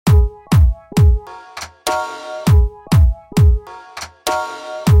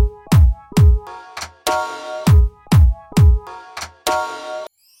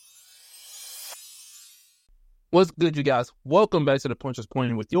What's good, you guys? Welcome back to the Puncher's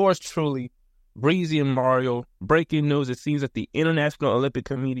Point with yours truly, Breezy and Mario. Breaking news, it seems that the International Olympic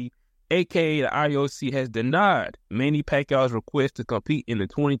Committee, aka the IOC, has denied Manny Pacquiao's request to compete in the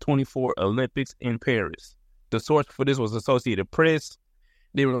 2024 Olympics in Paris. The source for this was Associated Press.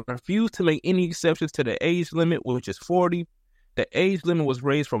 They refused to make any exceptions to the age limit, which is 40. The age limit was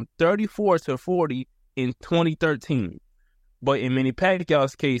raised from 34 to 40 in 2013. But in Manny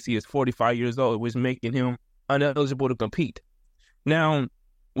Pacquiao's case, he is 45 years old, which making him ineligible to compete. Now,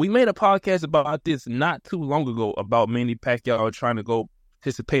 we made a podcast about this not too long ago about Manny Pacquiao trying to go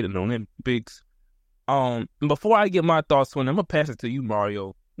participate in the Olympics. Before I get my thoughts on it, I'm going to pass it to you,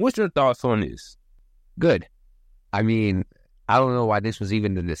 Mario. What's your thoughts on this? Good. I mean, I don't know why this was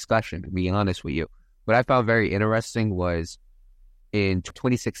even the discussion, to be honest with you. What I found very interesting was in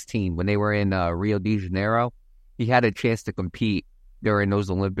 2016, when they were in Rio de Janeiro, he had a chance to compete during those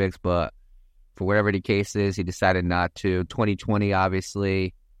Olympics, but for whatever the case is, he decided not to. 2020,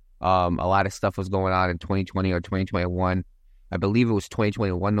 obviously, a lot of stuff was going on in 2020 or 2021. I believe it was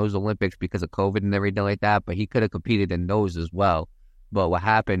 2021, those Olympics, because of COVID and everything like that, but he could have competed in those as well. But what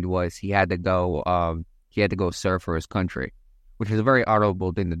happened was he had to go serve for his country, which is a very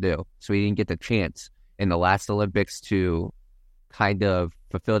honorable thing to do. So he didn't get the chance in the last Olympics to kind of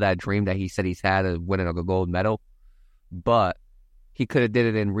fulfill that dream that he said he's had of winning a gold medal. But he could have did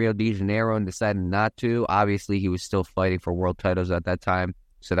it in Rio de Janeiro and decided not to. Obviously, he was still fighting for world titles at that time,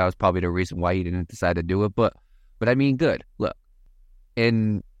 so that was probably the reason why he didn't decide to do it. But I mean, good. Look,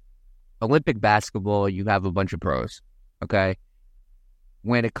 in Olympic basketball, you have a bunch of pros, okay?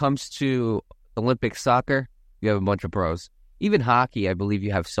 When it comes to Olympic soccer, you have a bunch of pros. Even hockey, I believe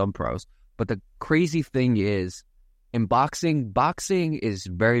you have some pros. But the crazy thing is, in boxing is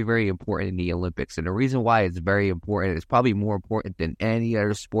very, very important in the Olympics. And the reason why it's very important, it's probably more important than any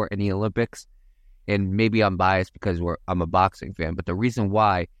other sport in the Olympics. And maybe I'm biased because I'm a boxing fan. But the reason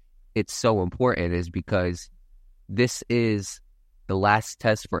why it's so important is because this is the last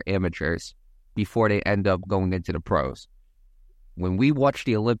test for amateurs before they end up going into the pros. When we watch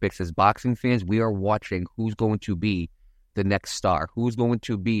the Olympics as boxing fans, we are watching who's going to be the next star, who's going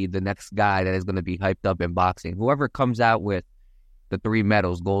to be the next guy that is going to be hyped up in boxing. Whoever comes out with the 3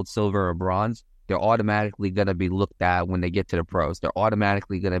 medals, gold, silver, or bronze, they're automatically going to be looked at when they get to the pros. They're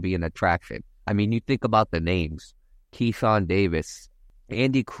automatically going to be an attraction. I mean, you think about the names: Keyshawn Davis,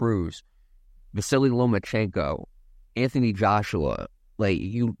 Andy Cruz, Vasily Lomachenko, Anthony Joshua. Like,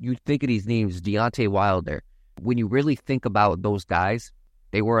 you think of these names, Deontay Wilder. When you really think about those guys,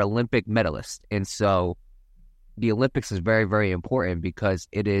 they were Olympic medalists. And so the Olympics is very, very important because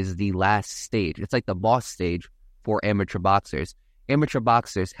it is the last stage. It's like the boss stage for amateur boxers. Amateur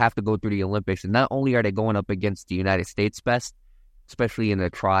boxers have to go through the Olympics, and not only are they going up against the United States best, especially in the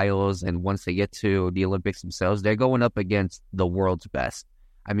trials, and once they get to the Olympics themselves, they're going up against the world's best.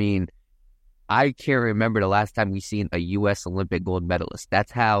 I mean, I can't remember the last time we've seen a U.S. Olympic gold medalist.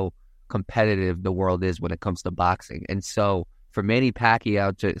 That's how competitive the world is when it comes to boxing. And so for Manny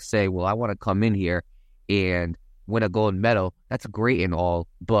Pacquiao to say, well, I want to come in here and win a gold medal, that's great and all,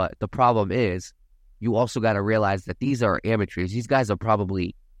 but the problem is you also got to realize that these are amateurs. These guys are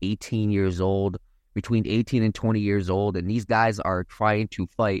probably 18 years old, between 18 and 20 years old, and these guys are trying to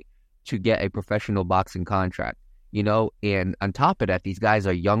fight to get a professional boxing contract, you know? And on top of that, these guys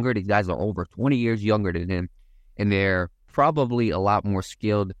are younger. These guys are over 20 years younger than him, and they're probably a lot more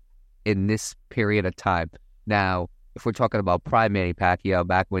skilled in this period of time. Now, if we're talking about prime Manny Pacquiao,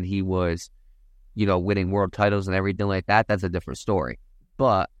 back when he was, you know, winning world titles and everything like that, that's a different story.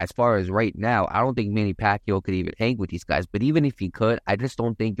 But as far as right now, I don't think Manny Pacquiao could even hang with these guys. But even if he could, I just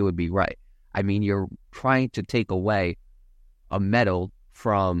don't think it would be right. I mean, you're trying to take away a medal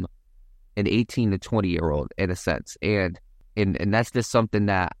from an 18 to 20-year-old in a sense. And that's just something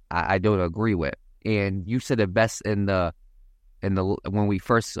that I don't agree with. And you said it best when we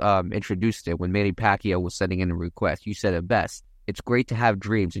first introduced it, when Manny Pacquiao was sending in a request. You said it best. It's great to have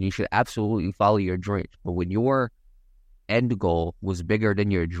dreams, and you should absolutely follow your dreams. But when your end goal was bigger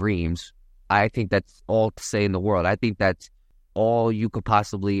than your dreams, I think that's all to say in the world. I think that's all you could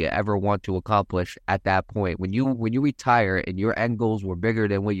possibly ever want to accomplish at that point. When you retire and your end goals were bigger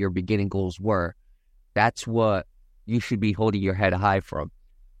than what your beginning goals were, that's what you should be holding your head high from.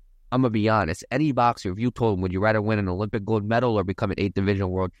 I'm going to be honest. Any boxer, if you told him, would you rather win an Olympic gold medal or become an 8th division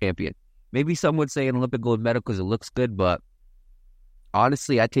world champion? Maybe some would say an Olympic gold medal because it looks good, but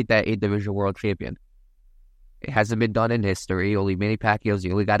honestly, I take that 8th division world champion. It hasn't been done in history. Only Manny Pacquiao's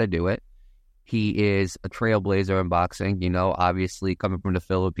the only guy to do it. He is a trailblazer in boxing, you know, obviously coming from the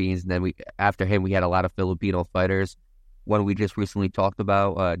Philippines. And then after him, we had a lot of Filipino fighters. One we just recently talked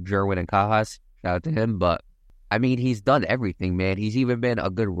about, Jerwin and Cajas. Shout out to him. But I mean, he's done everything, man. He's even been a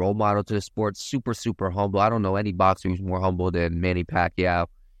good role model to the sport. Super, super humble. I don't know any boxer who's more humble than Manny Pacquiao.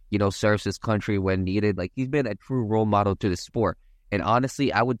 Serves his country when needed. Like, he's been a true role model to the sport. And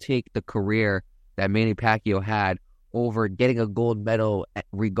honestly, I would take the career that Manny Pacquiao had over getting a gold medal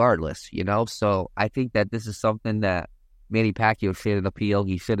regardless, So I think that this is something that Manny Pacquiao shouldn't appeal.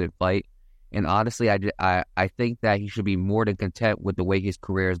 He shouldn't fight. And honestly, I think that he should be more than content with the way his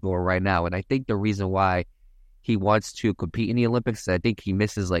career is going right now. And I think the reason why he wants to compete in the Olympics, I think he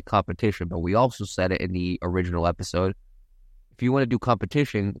misses like competition. But we also said it in the original episode. If you want to do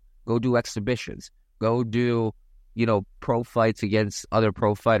competition, go do exhibitions. Go do, pro fights against other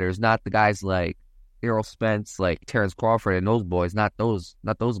pro fighters, not the guys like Errol Spence, like Terrence Crawford and those boys, not those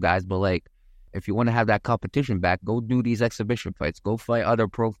guys, but like, if you want to have that competition back, go do these exhibition fights. Go fight other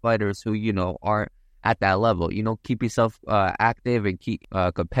pro fighters who, aren't at that level. Keep yourself active and keep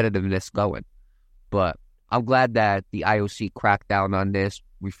competitiveness going. But I'm glad that the IOC cracked down on this,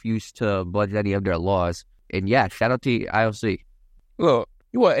 refused to budge any of their laws. And yeah, shout out to the IOC. Look,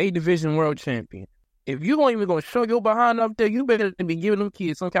 you are a division world champion. If you don't even going to show your behind up there, you better be giving them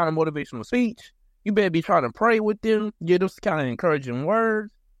kids some kind of motivational speech. You better be trying to pray with them, give them some kind of encouraging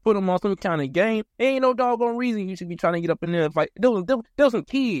words, put them on some kind of game. Ain't no doggone reason you should be trying to get up in there and fight. Those some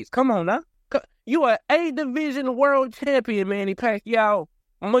kids. Come on now. You are a division world champion, Manny Pacquiao.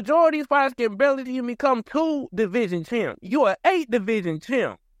 Majority of fighters can barely even become 2 division champs. You are 8 division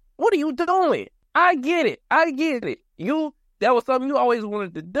champ. What are you doing? I get it. That was something you always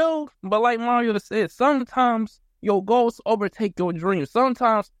wanted to do. But like Mario said, sometimes your goals overtake your dreams.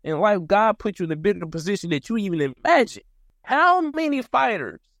 Sometimes in life, God puts you in a bigger position that you even imagine. How many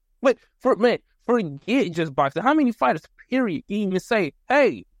fighters, forget just boxing, how many fighters, period, can even say,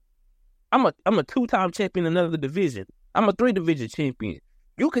 hey, I'm a 2-time champion in another division. I'm a 3-division champion.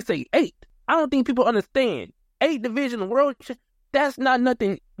 You could say 8. I don't think people understand. 8 division world that's not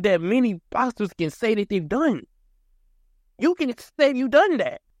nothing that many boxers can say that they've done. You can say you've done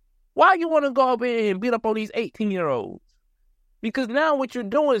that. Why you want to go up in and beat up on these 18-year-olds? Because now what you're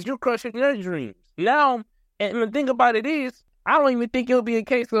doing is you're crushing their dreams. Now, and the thing about it is, I don't even think it'll be a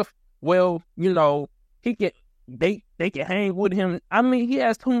case of, they can hang with him. I mean, he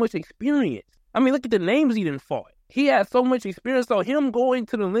has too much experience. I mean, look at the names he done fought. He has so much experience, so him going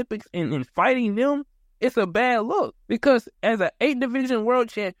to the Olympics and fighting them, it's a bad look. Because as an 8-division world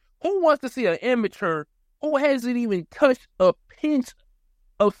champ, who wants to see an amateur who hasn't even touched a pinch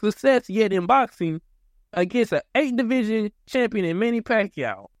of success yet in boxing against an 8-division champion in Manny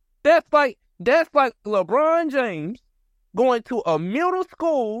Pacquiao? That's like LeBron James going to a middle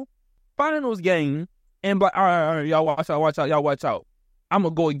school finals game and be like, all right, y'all watch out. I'm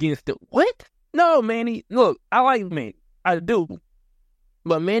going to go against it. What? No, Manny, look, I like Manny. I do.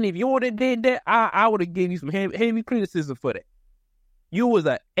 But, Manny, if you would have did that, I would have given you some heavy criticism for that. You was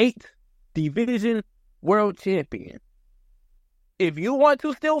an 8th-division world champion. If you want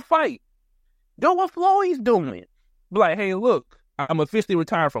to still fight, do what Floyd's doing. Be like, hey, look, I'm officially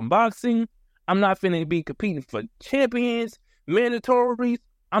retired from boxing. I'm not finna be competing for champions, mandatories.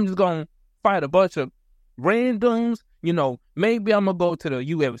 I'm just going to fight a bunch of randoms. Maybe I'm going to go to the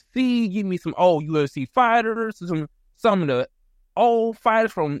UFC, give me some old UFC fighters, some of the old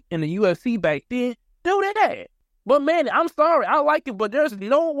fighters from in the UFC back then. Do that. But, man, I'm sorry. I like it, but there's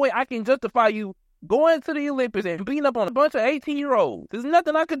no way I can justify you going to the Olympics and beating up on a bunch of 18-year-olds. There's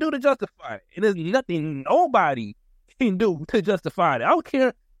nothing I can do to justify it. And there's nothing nobody can do to justify it. I don't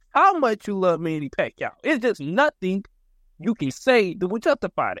care how much you love Manny Pacquiao. It's just nothing you can say that would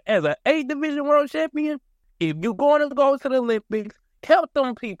justify it. As an 8th-division world champion, if you're going to go to the Olympics, help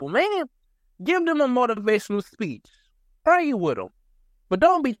them people, man. Give them a motivational speech. Pray with them. But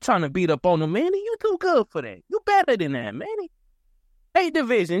don't be trying to beat up on them, Manny. You too good for that. You better than that, Manny.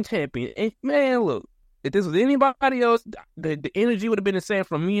 8th-division champion. And, man, look, if this was anybody else, the energy would have been the same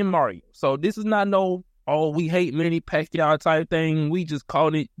from me and Mario. So this is not no, we hate Manny Pacquiao type thing. We just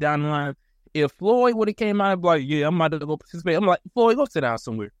called it down the line. If Floyd would have came out and be like, yeah, I'm about to go participate, I'm like, Floyd, go sit down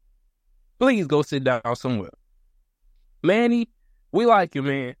somewhere. Please go sit down somewhere. Manny, we like you,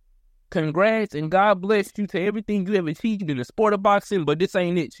 man. Congrats and God bless you to everything you have achieved in the sport of boxing, but this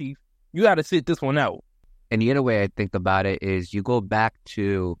ain't it, Chief. You got to sit this one out. And the other way I think about it is you go back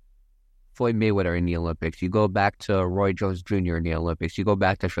to Floyd Mayweather in the Olympics. You go back to Roy Jones Jr. in the Olympics. You go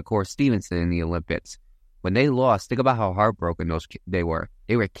back to Shakur Stevenson in the Olympics. When they lost, think about how heartbroken they were.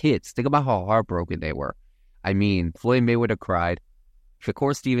 They were kids. Think about how heartbroken they were. I mean, Floyd Mayweather cried.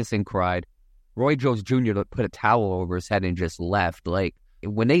 Shakur Stevenson cried. Roy Jones Jr. put a towel over his head and just left. Like,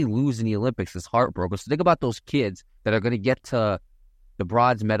 when they lose in the Olympics, it's heartbroken. So think about those kids that are going to get to the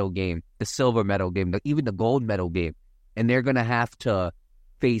bronze medal game, the silver medal game, even the gold medal game, and they're going to have to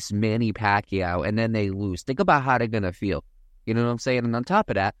face Manny Pacquiao, and then they lose. Think about how they're going to feel. You know what I'm saying? And on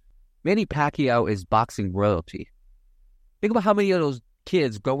top of that, Manny Pacquiao is boxing royalty. Think about how many of those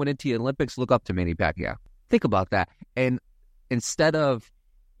kids going into the Olympics look up to Manny Pacquiao. Think about that. And instead of,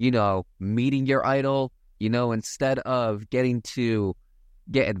 meeting your idol, instead of getting to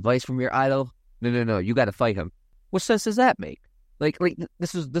get advice from your idol, no, you got to fight him. What sense does that make? Like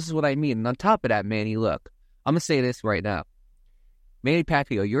this is what I mean. And on top of that, Manny, look, I'm going to say this right now. Manny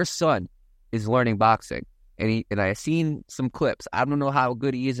Pacquiao, your son is learning boxing. And I've seen some clips. I don't know how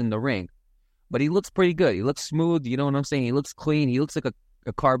good he is in the ring, but he looks pretty good. He looks smooth. You know what I'm saying? He looks clean. He looks like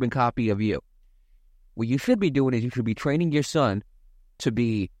a carbon copy of you. What you should be doing is you should be training your son to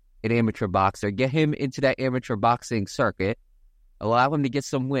be an amateur boxer. Get him into that amateur boxing circuit. Allow him to get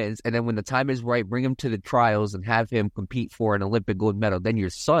some wins. And then when the time is right, bring him to the trials and have him compete for an Olympic gold medal. Then your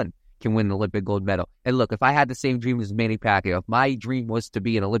son can win an Olympic gold medal. And look, if I had the same dream as Manny Pacquiao, if my dream was to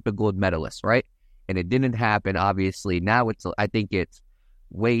be an Olympic gold medalist, right? And it didn't happen, obviously. Now I think it's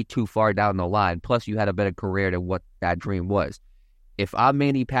way too far down the line. Plus, you had a better career than what that dream was. If I'm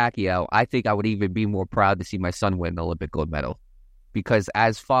Manny Pacquiao, I think I would even be more proud to see my son win an Olympic gold medal. Because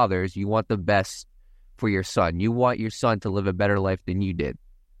as fathers, you want the best for your son. You want your son to live a better life than you did.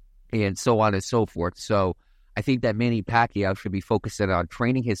 And so on and so forth. So I think that Manny Pacquiao should be focusing on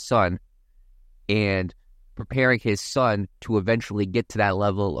training his son and preparing his son to eventually get to that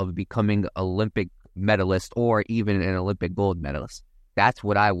level of becoming Olympic medalist or even an Olympic gold medalist. That's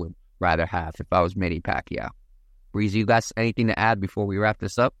what I would rather have if I was Manny Pacquiao. Breezy, you got anything to add before we wrap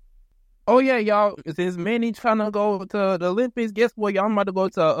this up? Oh, yeah, y'all. Since Manny trying to go to the Olympics, guess what, y'all? I'm about to go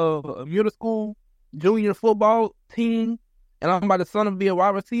to a middle school junior football team, and I'm about to son to be a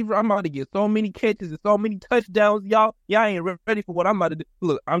wide receiver. I'm about to get so many catches and so many touchdowns, y'all. Y'all ain't ready for what I'm about to do.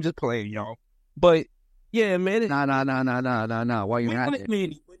 Look, I'm just playing, y'all. But, yeah, man. No. While you're at it.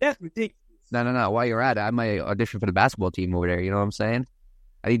 Manny, that's ridiculous. No. While you're at it, I might audition for the basketball team over there. You know what I'm saying?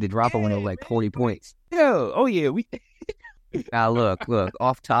 I need to drop one of like 40 points. Yeah. Oh, yeah. Now, look,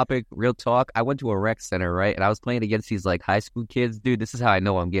 off topic, real talk. I went to a rec center, right? And I was playing against these like high school kids. Dude, this is how I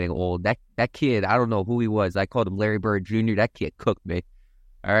know I'm getting old. That kid, I don't know who he was. I called him Larry Bird Jr. That kid cooked me.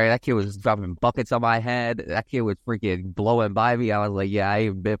 All right, that kid was dropping buckets on my head. That kid was freaking blowing by me. I was like, yeah,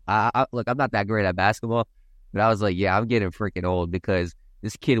 look, I'm not that great at basketball. But I was like, yeah, I'm getting freaking old because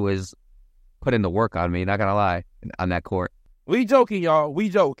this kid was putting the work on me, not going to lie, on that court. We joking, y'all. We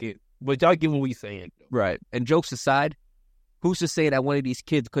joking. But y'all get what we saying. Right. And jokes aside, who's to say that one of these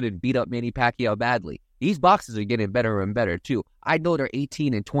kids couldn't beat up Manny Pacquiao badly? These boxers are getting better and better, too. I know they're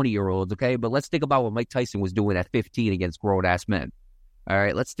 18 and 20-year-olds, okay? But let's think about what Mike Tyson was doing at 15 against grown-ass men. All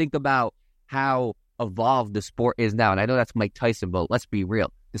right? Let's think about how evolved the sport is now. And I know that's Mike Tyson, but let's be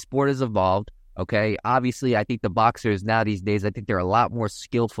real. The sport has evolved, okay? Obviously, I think the boxers now these days, I think they're a lot more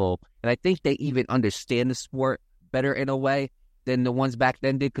skillful. And I think they even understand the sport better in a way than the ones back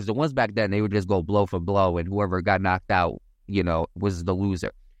then did. Because the ones back then, they would just go blow for blow. And whoever got knocked out, was the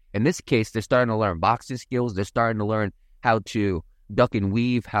loser. In this case, they're starting to learn boxing skills. They're starting to learn how to duck and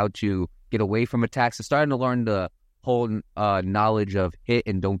weave, how to get away from attacks. They're starting to learn the whole knowledge of hit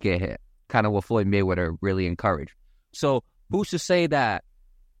and don't get hit, kind of what Floyd Mayweather really encouraged. So who's to say that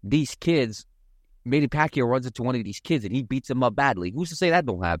these kids, Manny Pacquiao runs into one of these kids and he beats them up badly? Who's to say that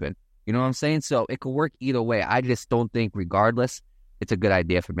don't happen? You know what I'm saying? So it could work either way. I just don't think, regardless, it's a good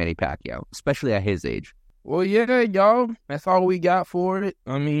idea for Manny Pacquiao, especially at his age. Well, yeah, y'all, that's all we got for it.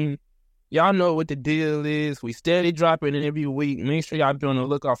 I mean, y'all know what the deal is. We steady dropping it every week. Make sure y'all be on the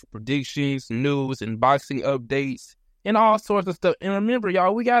lookout for predictions, news, and boxing updates, and all sorts of stuff. And remember,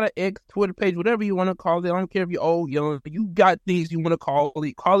 y'all, we got an X, Twitter page, whatever you want to call it. I don't care if you're old, young. You got things you want to call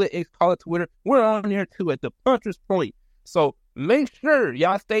it. Call it X, call it Twitter. We're on there, too, at the Puncher's Point. So make sure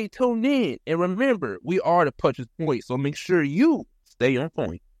y'all stay tuned in. And remember, we are the Puncher's Point. So make sure you stay on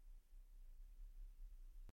point.